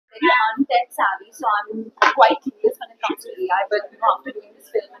savvy, so I'm quite curious when it comes to AI. But after doing this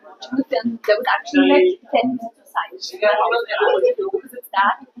film and watching the film, there was actually like 10 minutes of silence. Because it's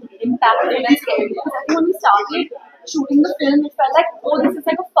that impactful and scary. Because I think when we started shooting the film, it felt like, oh, this is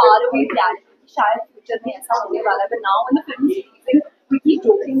like a faraway reality. Shayad future mein aisa hone wala. But now when the film is releasing, we keep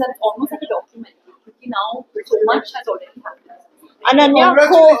joking that it's almost like a documentary. Because now so much has already happened. Ananya,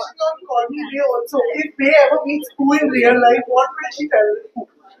 congratulations on calling me also. If May ever meets Pooh in real life, what will she tell Pooh?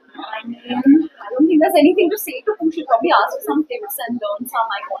 I mean, I don't think there's anything to say to Pooh. She'll probably ask for some tips and learn some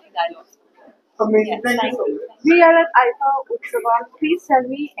iconic dialogues. Amazing. Yes, Thank you so much. we are at Alpha Utsava. Please tell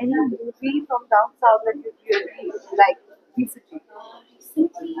me any movie from down south that you really like recently.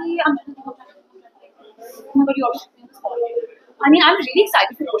 Recently, I'm trying to think of oh my god, you're shooting this all. I mean, I'm really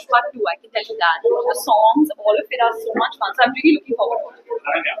excited for Pushpa 2, I can tell you that. The songs, all of it are so much fun, so I'm really looking forward to it.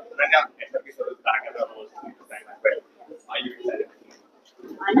 Ananya, episode is back at the host this time as well. Are you excited?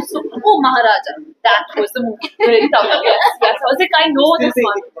 I'm so. Oh, Maharaja. That was the movie. Really tough. Yes, yes. I was like, I know this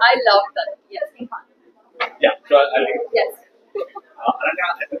one. I love that. Yes, it's fun. Yeah, so I'll leave. Yes.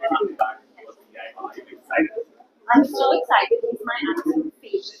 Ananya, episode is back. Are you excited? I'm so excited. He's my absolute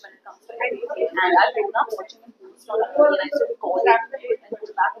favorite when it comes to everything. And I've grown up watching him boost on TV and I used to call that and go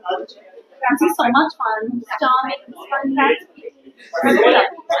back and watch it. He's so much fun. He's charming. He's funny. I'm so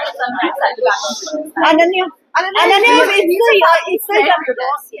excited back on it. Ananya, it's the young,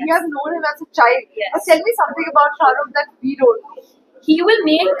 we have known him as a child. Yes. But tell me something about Shah Rukh that we don't know. He will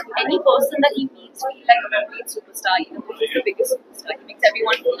make any person that he meets feel like a complete superstar, even though he's the biggest superstar. He makes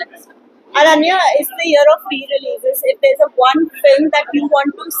everyone feel like a star. Ananya, it's the year of re-releases. If there's a one film that you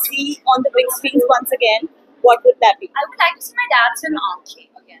want to see on the big screens once again, what would that be? I would like to see my dad's film Ananya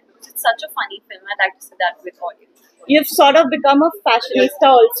again. It's such a funny film. I'd like to see that with audience. You've sort of become a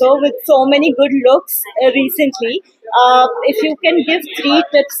fashionista also with so many good looks recently. If you can give 3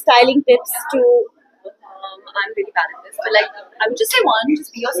 tips, styling tips to... I'm really bad at this, but like I would just say one,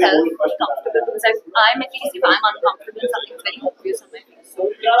 just be yourself, be comfortable, because I'm at least if I'm uncomfortable, something's very obvious on my face. So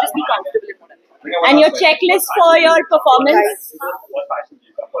just be comfortable in whatever. And your checklist for your performance? What fashion do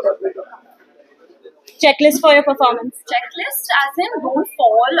you come for? Checklist for your performance? Checklist as in don't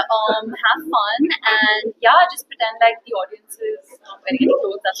fall, have fun, and yeah, just pretend like the audience is not wearing any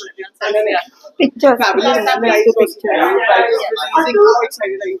clothes. That's what everyone says. Yeah. Pictures. Fabulous. Yes. How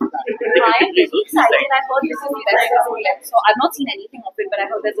excited are you for that? I'm really excited. I've heard this is the best season, so I've not seen anything of it, but I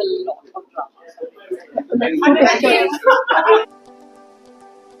heard there's a lot of drama. Thank you.